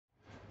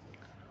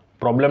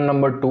Problem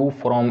number 2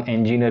 from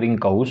engineering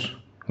course,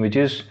 which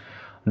is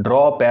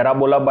draw a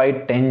parabola by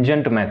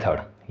tangent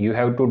method. You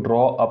have to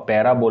draw a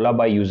parabola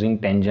by using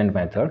tangent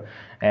method,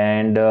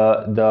 and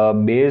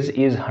the base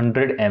is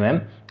 100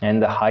 mm and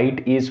the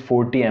height is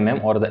 40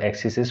 mm, or the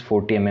axis is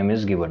 40 mm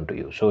is given to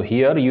you. So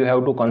here you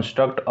have to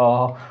construct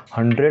a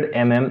 100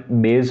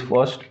 mm base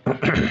first.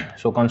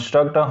 So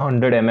construct a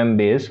 100 mm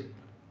base.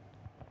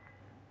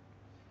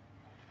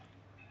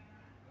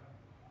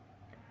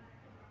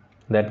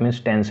 That means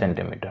 10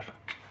 centimeter.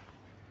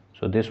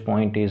 So this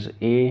point is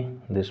A,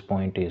 this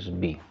point is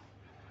B.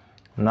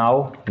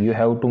 Now you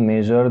have to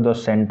measure the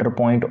center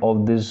point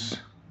of this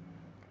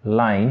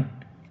line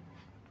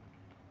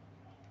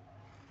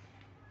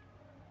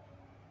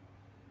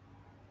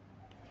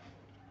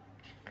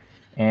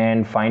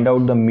and find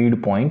out the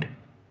midpoint.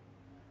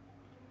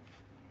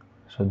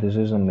 So this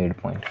is the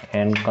midpoint,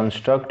 and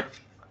construct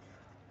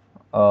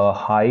a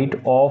height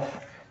of,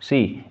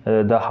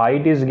 the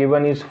height is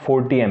given is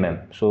 40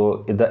 mm,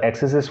 so the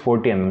axis is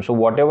 40 mm. So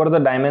whatever the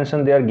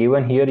dimension they are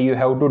given here, you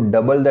have to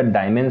double that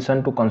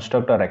dimension to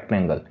construct a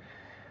rectangle.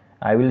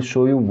 I will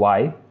show you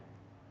why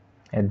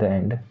at the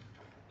end.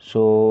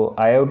 So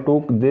I have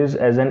took this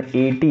as an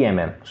 80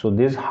 mm, so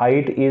this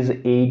height is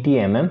 80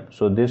 mm,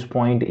 so this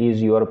point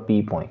is your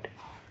P point.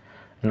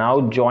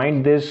 Now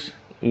join this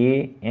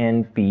A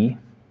and P.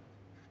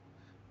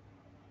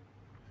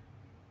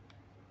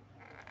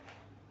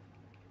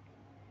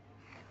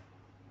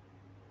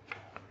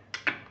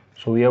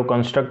 So we have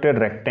constructed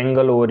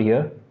rectangle over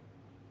here.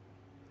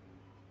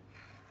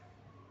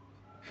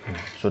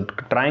 So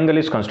triangle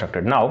is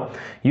constructed. Now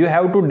you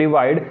have to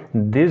divide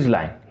this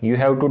line, you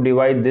have to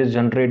divide this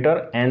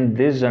generator and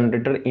this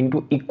generator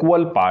into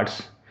equal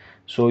parts.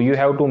 So you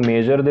have to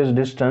measure this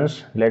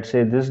distance. Let's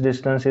say this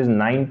distance is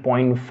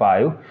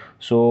 9.5,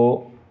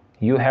 so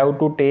you have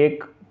to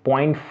take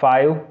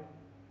 0.5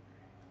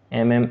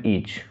 mm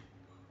each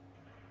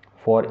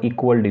for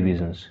equal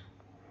divisions.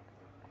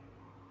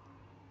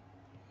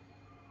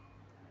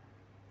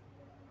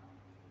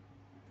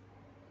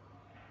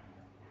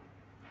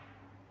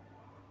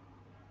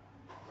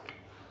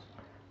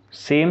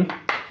 Same,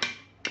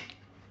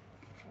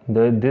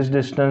 this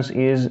distance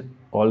is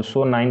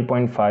also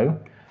 9.5,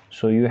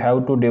 so you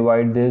have to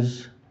divide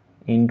this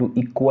into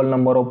equal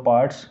number of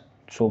parts,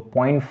 so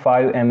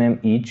 0.5 mm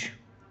each.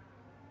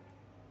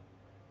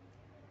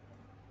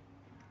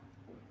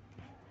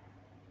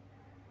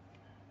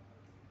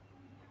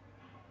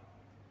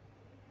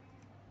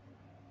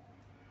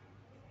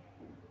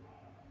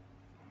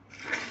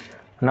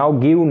 Now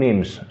give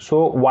names.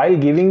 So while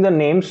giving the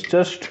names,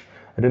 just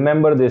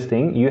remember this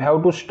thing, you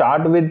have to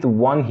start with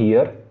 1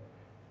 here,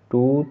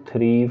 2,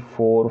 3,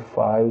 4,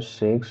 5,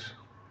 6.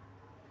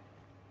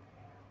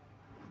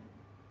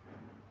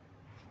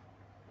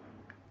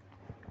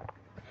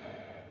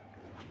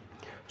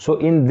 So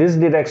in this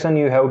direction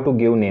you have to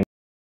give names.